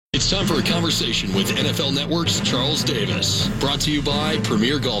It's time for a conversation with NFL Network's Charles Davis. Brought to you by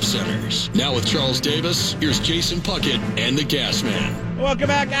Premier Golf Centers. Now with Charles Davis, here's Jason Puckett and the Gas Man. Welcome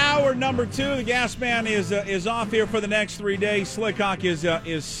back. Hour number 2. The Gas Man is off here for the next 3 days. Slickhawk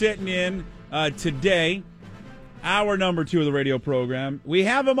is sitting in today. Hour number 2 of the radio program. We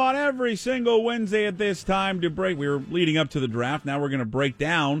have him on every single Wednesday at this time to break. We were leading up to the draft. Now we're going to break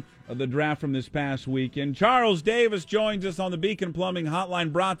down the draft from this past weekend. Charles Davis joins us on the Beacon Plumbing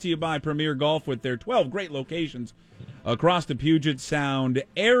Hotline, brought to you by Premier Golf with their 12 great locations across the Puget Sound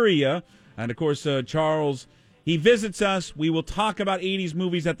area. And, of course, Charles, he visits us. We will talk about 80s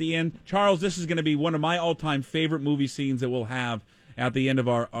movies at the end. Charles, this is going to be one of my all-time favorite movie scenes that we'll have at the end of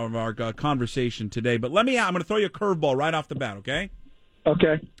our conversation today. But I'm going to throw you a curveball right off the bat, okay?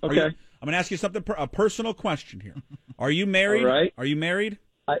 Okay. I'm going to ask you something, a personal question here. Are you married? All right. Are you married?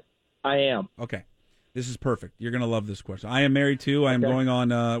 I am. Okay. This is perfect. You're going to love this question. I am married, too. I am going on,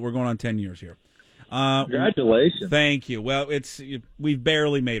 we're going on 10 years here. Congratulations. Thank you. Well, we've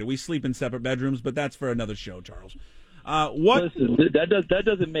barely made it. We sleep in separate bedrooms, but that's for another show, Charles. Listen, that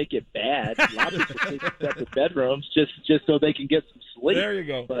doesn't make it bad. A lot of people sleep in separate bedrooms just so they can get some sleep. There you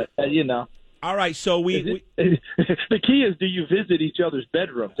go. But All right, so the key is, do you visit each other's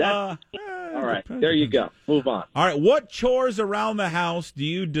bedrooms? All right, there you go. Move on. All right, what chores around the house do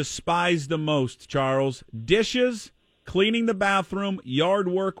you despise the most, Charles? Dishes, cleaning the bathroom, yard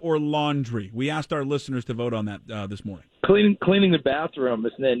work, or laundry? We asked our listeners to vote on that this morning. Cleaning the bathroom,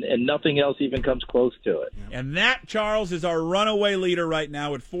 and nothing else even comes close to it. And that, Charles, is our runaway leader right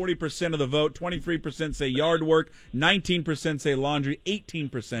now at 40% of the vote. 23% say yard work, 19% say laundry,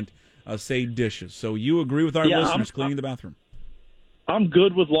 18% say dishes. So you agree with our listeners cleaning the bathroom? I'm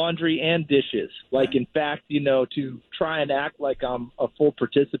good with laundry and dishes. Like, in fact, to try and act like I'm a full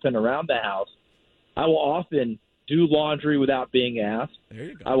participant around the house, I will often do laundry without being asked. There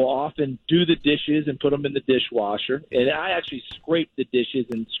you go. I will often do the dishes and put them in the dishwasher. And I actually scrape the dishes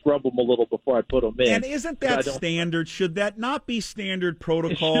and scrub them a little before I put them in. And isn't that standard? Should that not be standard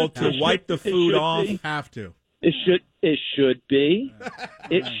protocol to wipe the food off? Have to. It should be.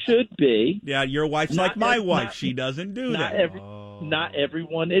 It should be. Yeah, your wife's like my wife. She doesn't do that. Not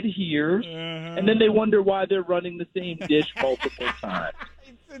everyone adheres. And then they wonder why they're running the same dish multiple times.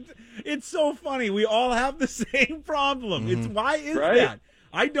 It's so funny. We all have the same problem. Mm-hmm. Why is that?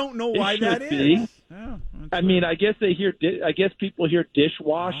 I don't know why that is. Yeah, I mean, I guess people hear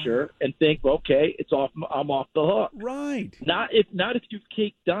dishwasher and think, okay, it's off. I'm off the hook. Right. Not if you've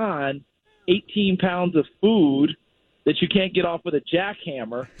caked on 18 pounds of food that you can't get off with a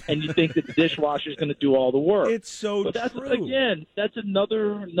jackhammer, and you think that the dishwasher is going to do all the work. It's so but that's, true. Again, that's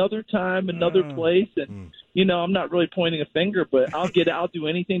another time, another place, and I'm not really pointing a finger, but I'll do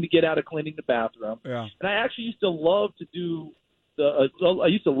anything to get out of cleaning the bathroom. Yeah. And I actually used to love to do mow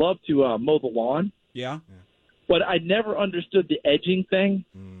the lawn. Yeah. But I never understood the edging thing.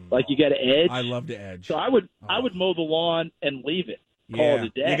 Like, you got to edge. I love to edge. So I would mow the lawn and leave it. Call it a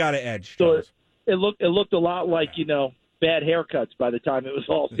day. You got to edge. So it looked a lot like bad haircuts by the time it was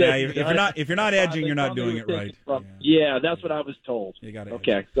all said. Yeah, if you're not edging, you're not doing it right. Yeah, that's what I was told. You got to.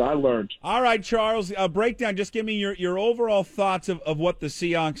 Okay, so I learned. All right, Charles. Breakdown. Just give me your overall thoughts of what the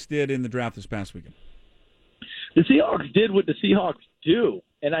Seahawks did in the draft this past weekend. The Seahawks did what the Seahawks do,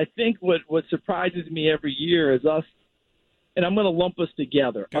 and I think what surprises me every year is us. And I'm going to lump us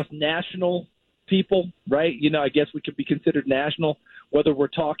together. Okay. Us national people, right? I guess we could be considered national, whether we're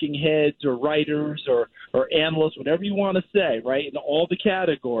talking heads or writers or analysts, whatever you want to say, right? In all the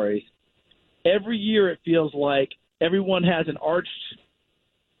categories, every year it feels like everyone has an arched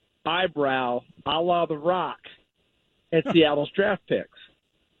eyebrow a la The Rock at Seattle's draft picks,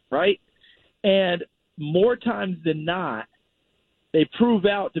 right? And more times than not, they prove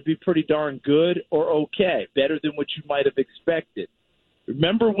out to be pretty darn good or okay, better than what you might have expected.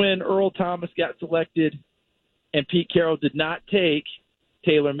 Remember when Earl Thomas got selected and Pete Carroll did not take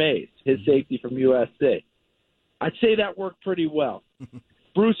Taylor Mays, his safety from USC? I'd say that worked pretty well.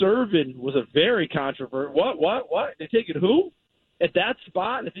 Bruce Irvin was a very controversial. What? They taking who? At that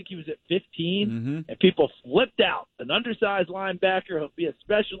spot, I think he was at 15, and people flipped out. An undersized linebacker, he'll be a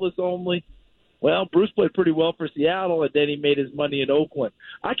specialist only. Well, Bruce played pretty well for Seattle, and then he made his money in Oakland.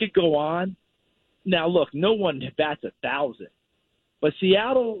 I could go on. Now, look, no one bats 1,000, but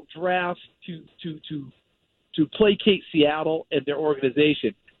Seattle drafts to placate Seattle and their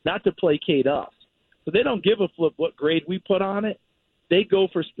organization, not to placate us. So they don't give a flip what grade we put on it. They go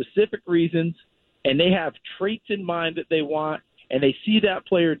for specific reasons, and they have traits in mind that they want, and they see that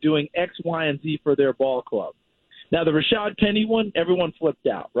player doing X, Y, and Z for their ball club. Now, the Rashad Penny one, everyone flipped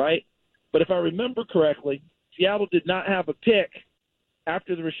out, right? But if I remember correctly, Seattle did not have a pick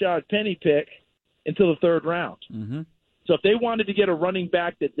after the Rashad Penny pick until the third round. Mm-hmm. So if they wanted to get a running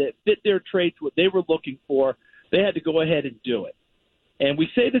back that fit their traits, what they were looking for, they had to go ahead and do it. And we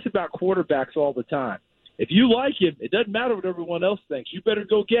say this about quarterbacks all the time. If you like him, it doesn't matter what everyone else thinks. You better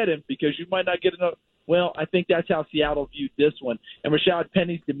go get him because you might not get enough. Well, I think that's how Seattle viewed this one. And Rashad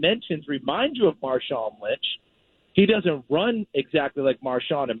Penny's dimensions remind you of Marshawn Lynch. He doesn't run exactly like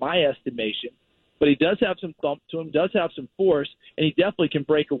Marshawn in my estimation, but he does have some thump to him, does have some force, and he definitely can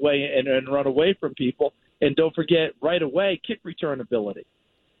break away and run away from people. And don't forget, right away, kick return ability.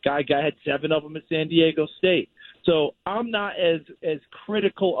 Guy had 7 of them at San Diego State. So I'm not as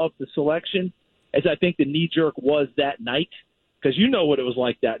critical of the selection as I think the knee-jerk was that night, because you know what it was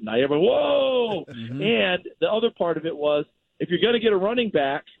like that night. Everyone, whoa! Mm-hmm. And the other part of it was, if you're going to get a running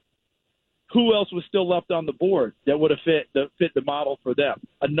back, who else was still left on the board that would have fit the model for them?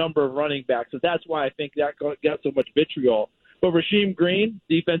 A number of running backs. So that's why I think that got so much vitriol. But Rasheem Green,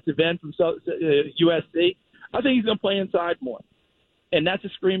 defensive end from USC, I think he's going to play inside more. And that's a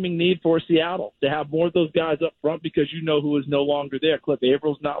screaming need for Seattle, to have more of those guys up front because you know who is no longer there. Cliff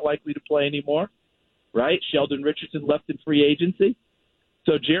Avrill's not likely to play anymore, right? Sheldon Richardson left in free agency.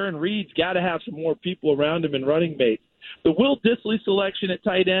 So Jaron Reed's got to have some more people around him and running mates. The Will Dissly selection at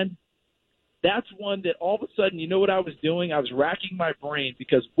tight end, that's one that all of a sudden, you know what I was doing? I was racking my brain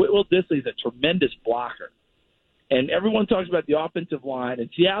because Will Dissly is a tremendous blocker. And everyone talks about the offensive line, and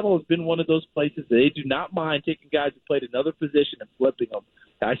Seattle has been one of those places that they do not mind taking guys who played another position and flipping them.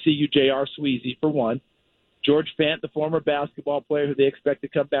 I see you, J.R. Sweezy, for one. George Fant, the former basketball player who they expect to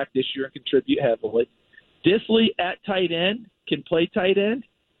come back this year and contribute heavily. Dissly at tight end can play tight end,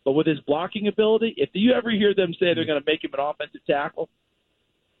 but with his blocking ability, if you ever hear them say they're going to make him an offensive tackle,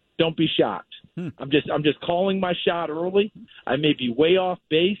 don't be shocked. I'm just calling my shot early. I may be way off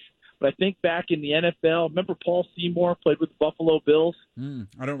base. But I think back in the NFL, remember Paul Seymour played with the Buffalo Bills?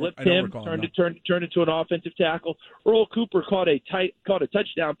 I don't recall. Turned into an offensive tackle. Earl Cooper caught a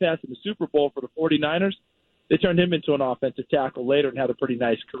touchdown pass in the Super Bowl for the 49ers. They turned him into an offensive tackle later and had a pretty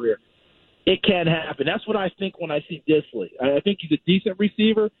nice career. It can happen. That's what I think when I see Dissly. I think he's a decent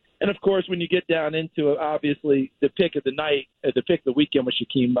receiver. And, of course, when you get down into it, obviously the pick of the night, the pick of the weekend was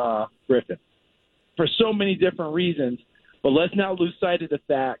Shaquem Griffin for so many different reasons. But let's not lose sight of the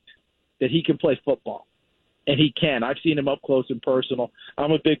fact that he can play football, and he can. I've seen him up close and personal.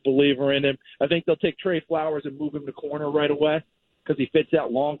 I'm a big believer in him. I think they'll take Trey Flowers and move him to corner right away because he fits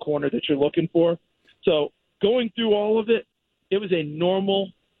that long corner that you're looking for. So going through all of it, it was a normal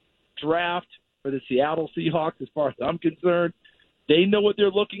draft for the Seattle Seahawks as far as I'm concerned. They know what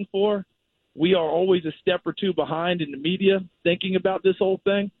they're looking for. We are always a step or two behind in the media thinking about this whole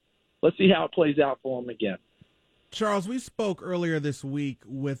thing. Let's see how it plays out for them again. Charles, we spoke earlier this week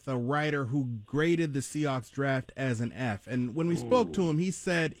with a writer who graded the Seahawks draft as an F. And when we spoke to him, he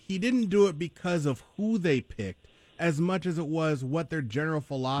said he didn't do it because of who they picked as much as it was what their general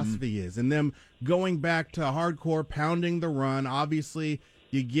philosophy is. And them going back to hardcore pounding the run. Obviously,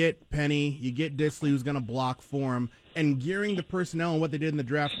 you get Penny, you get Dissly, who's going to block for him, and gearing the personnel and what they did in the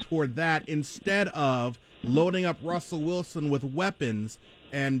draft toward that instead of loading up Russell Wilson with weapons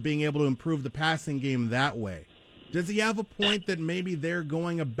and being able to improve the passing game that way. Does he have a point that maybe they're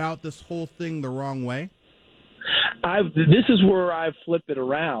going about this whole thing the wrong way? This is where I flip it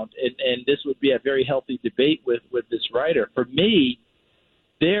around, and this would be a very healthy debate with this writer. For me,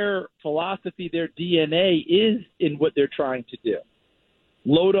 their philosophy, their DNA is in what they're trying to do.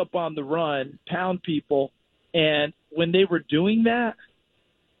 Load up on the run, pound people, and when they were doing that,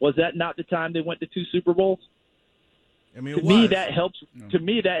 was that not the time they went to 2 Super Bowls? I mean, to me, that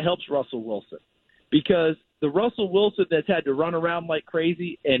helps Russell Wilson, because the Russell Wilson that's had to run around like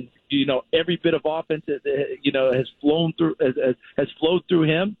crazy, and every bit of offense that has flowed through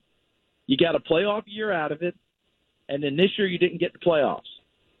him. You got a playoff year out of it, and then this year you didn't get the playoffs.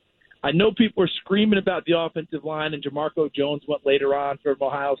 I know people are screaming about the offensive line, and Jamarco Jones went later on from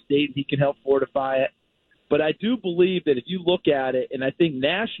Ohio State, and he can help fortify it. But I do believe that if you look at it, and I think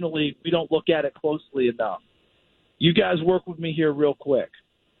nationally we don't look at it closely enough. You guys work with me here real quick.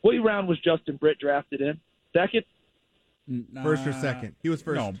 What round was Justin Britt drafted in? Second? First or second? He was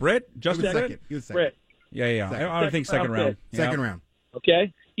first. No, Britt? Justin Britt? He was second. Britt. Yeah. Second. I think second round. Second round.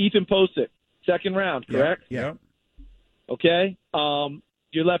 Okay. Ethan Posick, second round, correct? Yeah. Okay.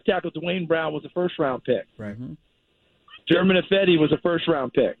 Your left tackle, Dwayne Brown, was a first-round pick. Right. Mm-hmm. German Ifedi was a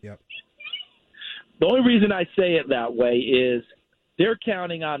first-round pick. Yep. The only reason I say it that way is they're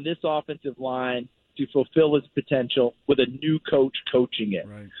counting on this offensive line to fulfill its potential with a new coach coaching it.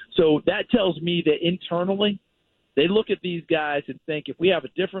 Right. So that tells me that internally They look at these guys and think if we have a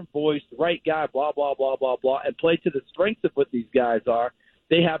different voice, the right guy, blah, blah, blah, blah, blah, and play to the strengths of what these guys are,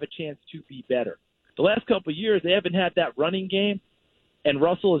 they have a chance to be better. The last couple of years, they haven't had that running game, and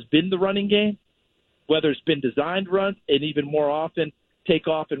Russell has been the running game, whether it's been designed runs and even more often take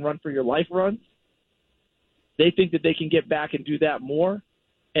off and run for your life runs. They think that they can get back and do that more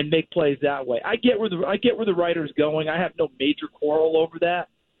and make plays that way. I get where the writer's going. I have no major quarrel over that.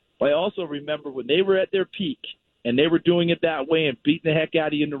 But I also remember when they were at their peak and they were doing it that way and beating the heck out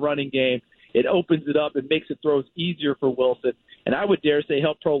of you in the running game, it opens it up and makes the throws easier for Wilson. And I would dare say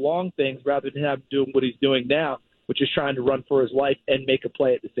help prolong things rather than have him doing what he's doing now, which is trying to run for his life and make a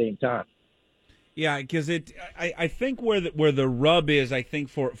play at the same time. Yeah, because I think where the rub is, I think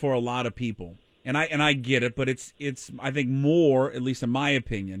for a lot of people, and I get it, but it's I think more, at least in my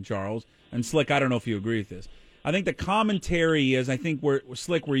opinion, Charles and Slick. I don't know if you agree with this. I think the commentary is, I think where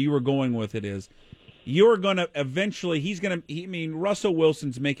Slick, where you were going with it is, you're gonna eventually Russell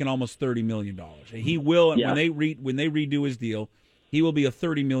Wilson's making almost $30 million. He will, when they redo his deal, he will be a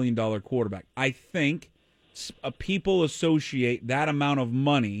 $30 million quarterback. I think people associate that amount of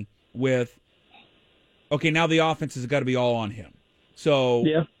money with, okay, now the offense has got to be all on him. So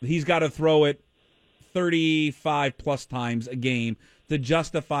he's got to throw it 35-plus times a game to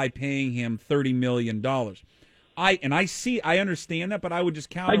justify paying him $30 million. I understand that, but I would just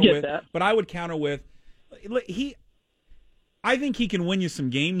counter with, I think he can win you some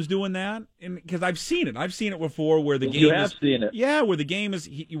games doing that, and because I've seen it before where the game where the game is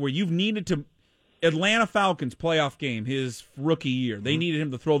where you've needed to. Atlanta Falcons playoff game, his rookie year. They needed him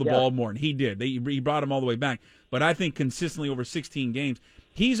to throw the ball more, and he did. He brought him all the way back. But I think consistently over 16 games,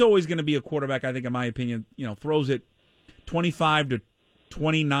 he's always going to be a quarterback, I think, in my opinion, throws it 25 to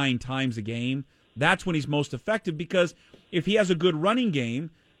 29 times a game. That's when he's most effective, because if he has a good running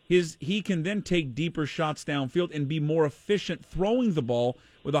game, he can then take deeper shots downfield and be more efficient throwing the ball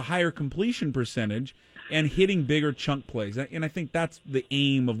with a higher completion percentage and hitting bigger chunk plays. And I think that's the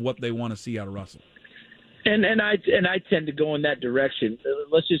aim of what they want to see out of Russell. And I tend to go in that direction.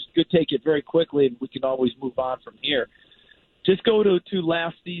 Let's just take it very quickly, and we can always move on from here. Just go to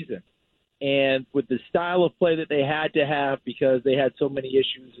last season, and with the style of play that they had to have because they had so many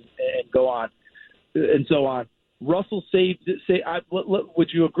issues and go on and so on. Russell would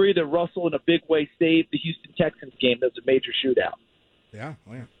you agree that Russell in a big way saved the Houston Texans game? That was a major shootout. Yeah,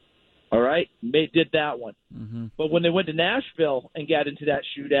 oh yeah. All right, did that one. Mm-hmm. But when they went to Nashville and got into that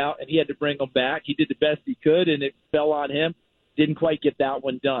shootout and he had to bring them back, he did the best he could, and it fell on him. Didn't quite get that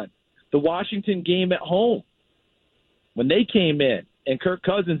one done. The Washington game at home, when they came in, and Kirk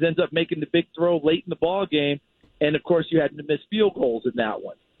Cousins ends up making the big throw late in the ball game, and, of course, you had to miss field goals in that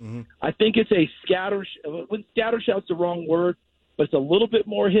one. Mm-hmm. I think it's a scattershot's the wrong word, but it's a little bit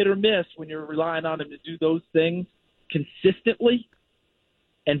more hit or miss when you're relying on him to do those things consistently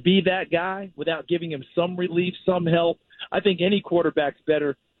and be that guy without giving him some relief, some help. I think any quarterback's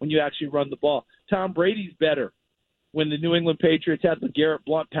better when you actually run the ball. Tom Brady's better when the New England Patriots had LeGarrette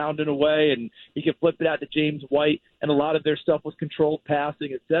Blount pounding away and he could flip it out to James White, and a lot of their stuff was controlled passing,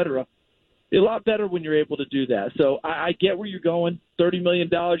 et cetera. A lot better when you're able to do that. So I get where you're going. $30 million,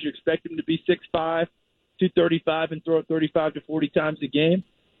 you expect him to be 6'5", 235, and throw it 35 to 40 times a game.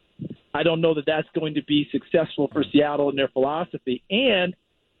 I don't know that that's going to be successful for Seattle in their philosophy. And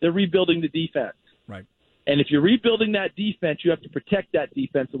they're rebuilding the defense. Right. And if you're rebuilding that defense, you have to protect that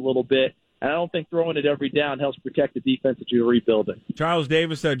defense a little bit. And I don't think throwing it every down helps protect the defense that you're rebuilding. Charles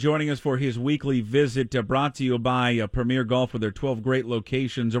Davis joining us for his weekly visit, brought to you by Premier Golf with their 12 great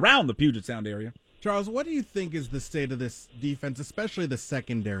locations around the Puget Sound area. Charles, what do you think is the state of this defense, especially the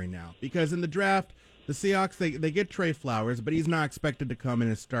secondary now? Because in the draft, the Seahawks, they get Trey Flowers, but he's not expected to come in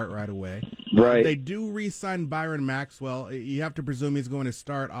and start right away. Right. They do re-sign Byron Maxwell. You have to presume he's going to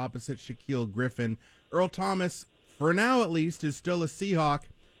start opposite Shaquille Griffin. Earl Thomas, for now at least, is still a Seahawk.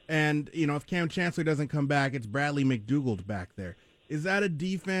 And, if Cam Chancellor doesn't come back, it's Bradley McDougald back there. Is that a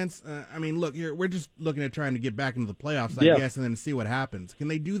defense? Look, we're just looking at trying to get back into the playoffs, I guess, and then see what happens. Can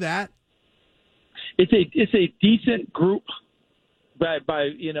they do that? It's a decent group,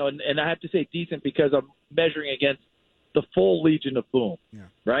 and I have to say decent because I'm measuring against the full Legion of Boom,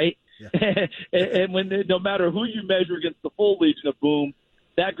 right? Yeah. and no matter who you measure against the full Legion of Boom,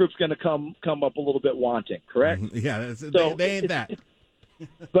 that group's going to come up a little bit wanting, correct? Yeah, so they ain't that.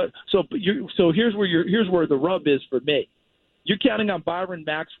 But here's where the rub is for me. You're counting on Byron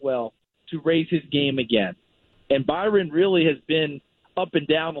Maxwell to raise his game again, and Byron really has been up and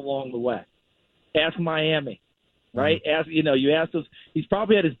down along the way. Ask Miami, right? You ask those. He's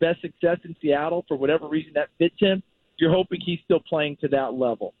probably had his best success in Seattle for whatever reason that fits him. You're hoping he's still playing to that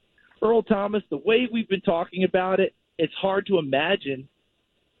level. Earl Thomas, the way we've been talking about it, it's hard to imagine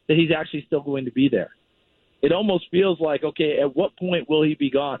that he's actually still going to be there. It almost feels like, okay, at what point will he be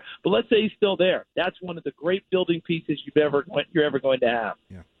gone? But let's say he's still there. That's one of the great building pieces you're ever going to have.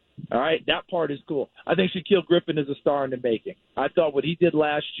 Yeah. All right, that part is cool. I think Shaquille Griffin is a star in the making. I thought what he did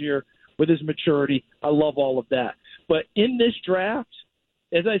last year with his maturity, I love all of that. But in this draft,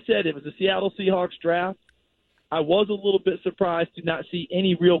 as I said, it was a Seattle Seahawks draft. I was a little bit surprised to not see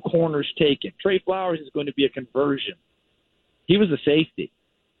any real corners taken. Trey Flowers is going to be a conversion. He was a safety.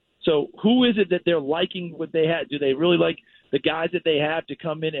 So who is it that they're liking what they had? Do they really like the guys that they have to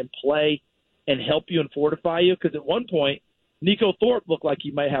come in and play and help you and fortify you? Because at one point, Nico Thorpe looked like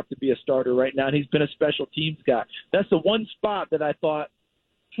he might have to be a starter right now, and he's been a special teams guy. That's the one spot that I thought,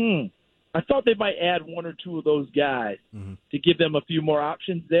 I thought they might add one or two of those guys to give them a few more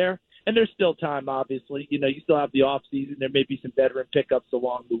options there. And there's still time, obviously. You still have the offseason. There may be some veteran pickups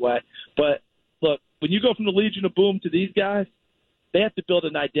along the way. But, look, when you go from the Legion of Boom to these guys, they have to build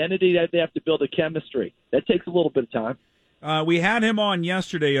an identity. They have to build a chemistry. That takes a little bit of time. We had him on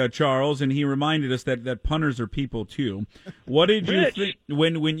yesterday, Charles, and he reminded us that punters are people too. What did you think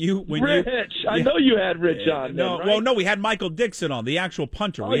when you Rich? I know you had Rich on. No, right? well, no, we had Michael Dixon on, the actual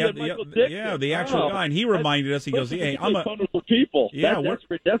punter. We had Michael Dixon. The actual guy, and he reminded us. He goes, "Hey, I'm a punter for people." Yeah,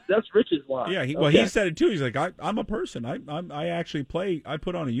 that's Rich's line. Yeah, he said it too. He's like, I'm a person. I actually play. I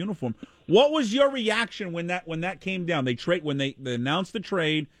put on a uniform. What was your reaction when that came down? They announced the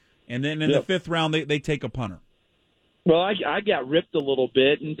trade, and then in the fifth round they take a punter. Well, I got ripped a little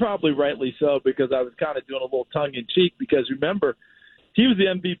bit, and probably rightly so, because I was kind of doing a little tongue-in-cheek, because remember, he was the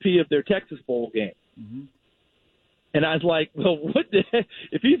MVP of their Texas Bowl game. Mm-hmm. And I was like, well, what the heck?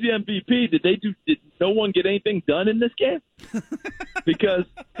 If he's the MVP, did no one get anything done in this game? because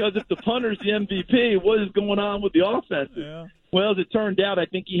if the punter's the MVP, what is going on with the offense? Yeah. Well, as it turned out, I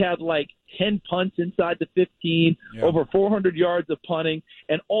think he had like 10 punts inside the 15, over 400 yards of punting,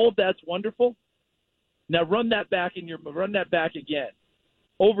 and all of that's wonderful. Now run that back again.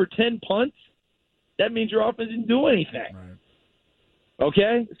 Over 10 punts, that means your offense didn't do anything. Right.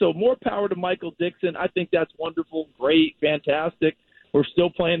 Okay? So more power to Michael Dixon. I think that's wonderful, great, fantastic. We're still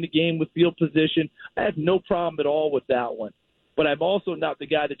playing the game with field position. I have no problem at all with that one. But I'm also not the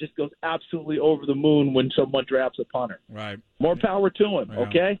guy that just goes absolutely over the moon when someone drafts a punter. Right. More power to him,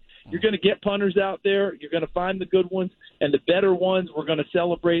 okay? You're going to get punters out there. You're going to find the good ones. And the better ones, we're going to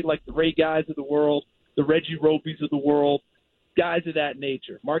celebrate like the Ray Guys of the world, the Reggie Robies of the world, guys of that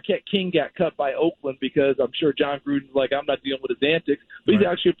nature. Marquette King got cut by Oakland because I'm sure John Gruden's like, I'm not dealing with his antics, but he's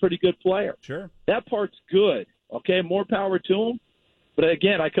actually a pretty good player. Sure. That part's good, okay? More power to him. But,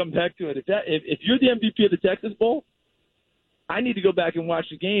 again, I come back to it. If you're the MVP of the Texas Bowl, I need to go back and watch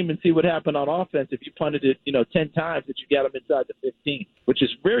the game and see what happened on offense if you punted it, 10 times that you got them inside the 15, which is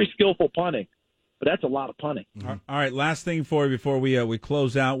very skillful punting. But that's a lot of punting. Mm-hmm. All right, last thing for you before we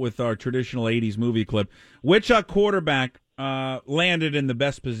close out with our traditional 80s movie clip. Which quarterback landed in the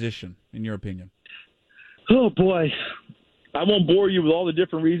best position, in your opinion? Oh, boy. I won't bore you with all the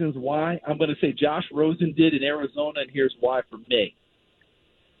different reasons why. I'm going to say Josh Rosen did in Arizona, and here's why for me.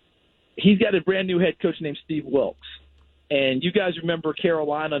 He's got a brand-new head coach named Steve Wilkes. And you guys remember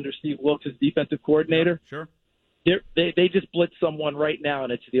Carolina under Steve Wilkes as defensive coordinator? Yeah, sure. They just blitz someone right now,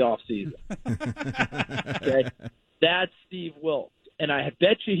 and it's the offseason. Okay? That's Steve Wilkes. And I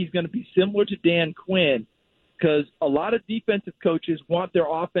bet you he's going to be similar to Dan Quinn, because a lot of defensive coaches want their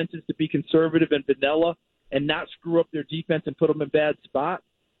offenses to be conservative and vanilla and not screw up their defense and put them in bad spots.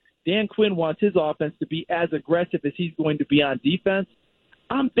 Dan Quinn wants his offense to be as aggressive as he's going to be on defense.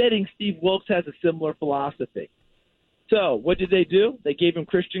 I'm betting Steve Wilkes has a similar philosophy. So what did they do? They gave him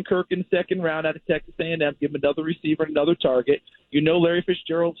Christian Kirk in the second round out of Texas A&M, give him another receiver, another target. Larry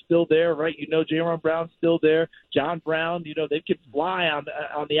Fitzgerald's still there, right? Jaron Brown's still there. John Brown, they can fly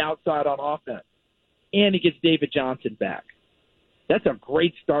on the outside on offense. And he gets David Johnson back. That's a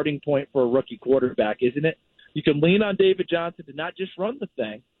great starting point for a rookie quarterback, isn't it? You can lean on David Johnson to not just run the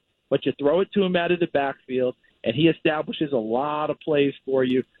thing, but you throw it to him out of the backfield, and he establishes a lot of plays for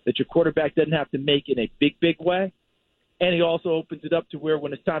you that your quarterback doesn't have to make in a big, big way. And he also opens it up to where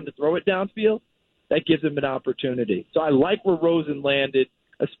when it's time to throw it downfield, that gives him an opportunity. So I like where Rosen landed,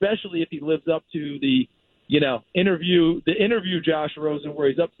 especially if he lives up to the interview Josh Rosen, where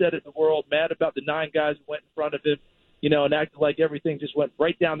he's upset at the world, mad about the 9 guys who went in front of him, and acted like everything just went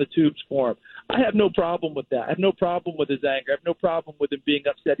right down the tubes for him. I have no problem with that. I have no problem with his anger. I have no problem with him being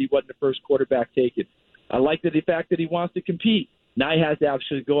upset he wasn't the first quarterback taken. I like the fact that he wants to compete. Now he has to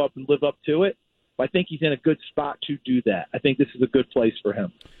actually go up and live up to it. I think he's in a good spot to do that. I think this is a good place for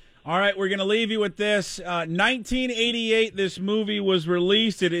him. All right, we're going to leave you with this. 1988, this movie was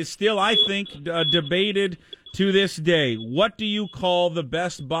released. It is still, I think, debated to this day. What do you call the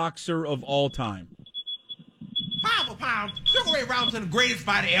best boxer of all time? Pound for pound, Sugar Ray Robinson, the greatest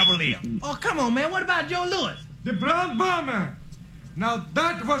fighter ever lived. Oh, come on, man. What about Joe Louis? The Brown Bomber. Now,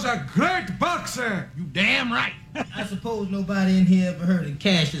 that was a great boxer. You damn right. I suppose nobody in here ever heard of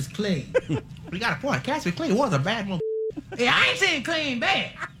Cassius Clay. We got a point. Cassius Clay was a bad one. Hey, I ain't saying Clay ain't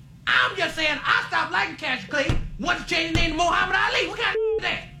bad. I'm just saying I stopped liking Cassius Clay once he changed his name to Muhammad Ali. What kind of is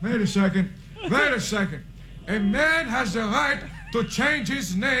that? Wait a second. Wait a second. A man has the right to change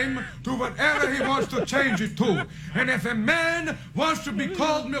his name to whatever he wants to change it to. And if a man wants to be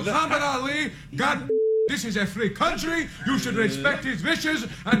called Muhammad Ali, God, this is a free country. You should respect his wishes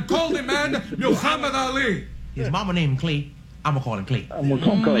and call the man Muhammad Ali. His mama named him Clay. I'm going to call him Clay. I'm going to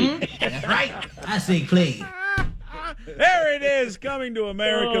call him Clay. That's right. I say Clay. There it is, coming to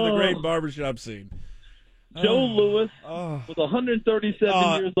America, the great barbershop scene. Joe Louis was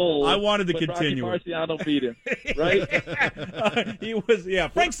 137 years old. I wanted to when continue. Rocky Marciano beat him, right? He was,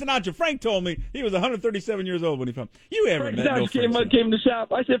 Frank Sinatra. Frank told me he was 137 years old when he found. You ever Frank met no Sinatra came Frank in the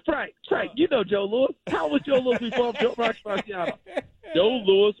shop. I said, Frank, you know Joe Louis. How was Joe Louis before Rocky Marciano? Joe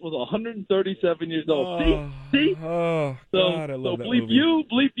Louis was 137 years old. See? Oh, God, I love that bleep movie. you,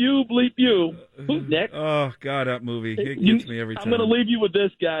 bleep you, bleep you. Who's next? Oh, God, that movie. It gets me every time. I'm going to leave you with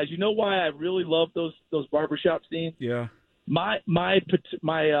this, guys. You know why I really love those barbershop scenes? Yeah. My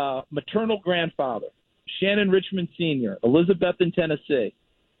maternal grandfather, Shannon Richmond Sr., Elizabethton, Tennessee,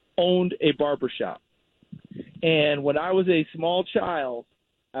 owned a barbershop. And when I was a small child,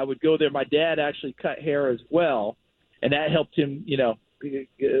 I would go there. My dad actually cut hair as well, and that helped him,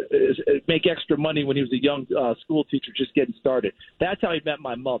 make extra money when he was a young school teacher just getting started. That's how he met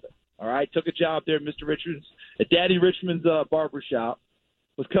my mother. All right, took a job there at Daddy Richmond's barbershop,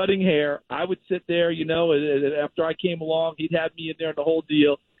 was cutting hair. I would sit there, after I came along, he'd have me in there and the whole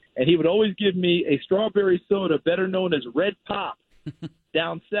deal, and he would always give me a strawberry soda, better known as Red Pop,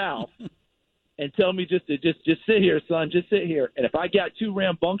 down south, and tell me just sit here, son, just sit here. And if I got too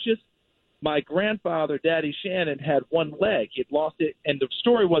rambunctious, my grandfather, Daddy Shannon, had one leg. He'd lost it, and the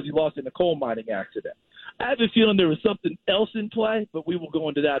story was he lost it in a coal mining accident. I have a feeling there was something else in play, but we will go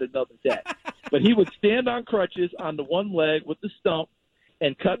into that another day. But he would stand on crutches on the one leg with the stump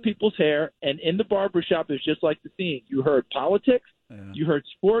and cut people's hair, and in the barbershop, it was just like the scene. You heard politics, you heard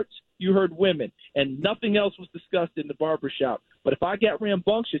sports, you heard women, and nothing else was discussed in the barbershop. But if I got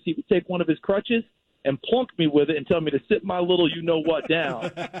rambunctious, he would take one of his crutches and plunk me with it and tell me to sit my little you-know-what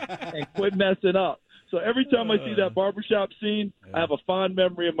down and quit messing up. So every time I see that barbershop scene, I have a fond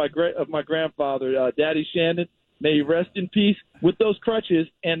memory of my grandfather, Daddy Shannon. May he rest in peace with those crutches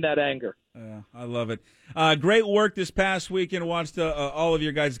and that anger. I love it. Great work this past weekend. Watched all of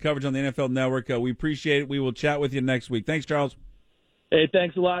your guys' coverage on the NFL Network. We appreciate it. We will chat with you next week. Thanks, Charles. Hey,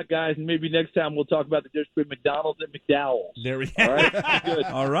 thanks a lot, guys. And maybe next time we'll talk about the difference between McDonald's and McDowell's. There we go. All right? Good.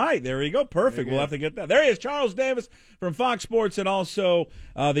 All right. There you go. Perfect. We'll have to get that. There he is, Charles Davis from Fox Sports, and also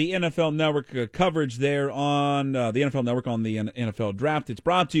the NFL Network coverage there on the NFL Network on the NFL Draft. It's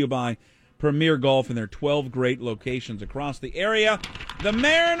brought to you by Premier Golf and their 12 great locations across the area. The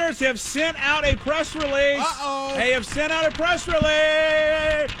Mariners have sent out a press release. Uh-oh. They have sent out a press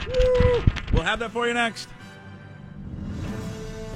release. Woo! We'll have that for you next.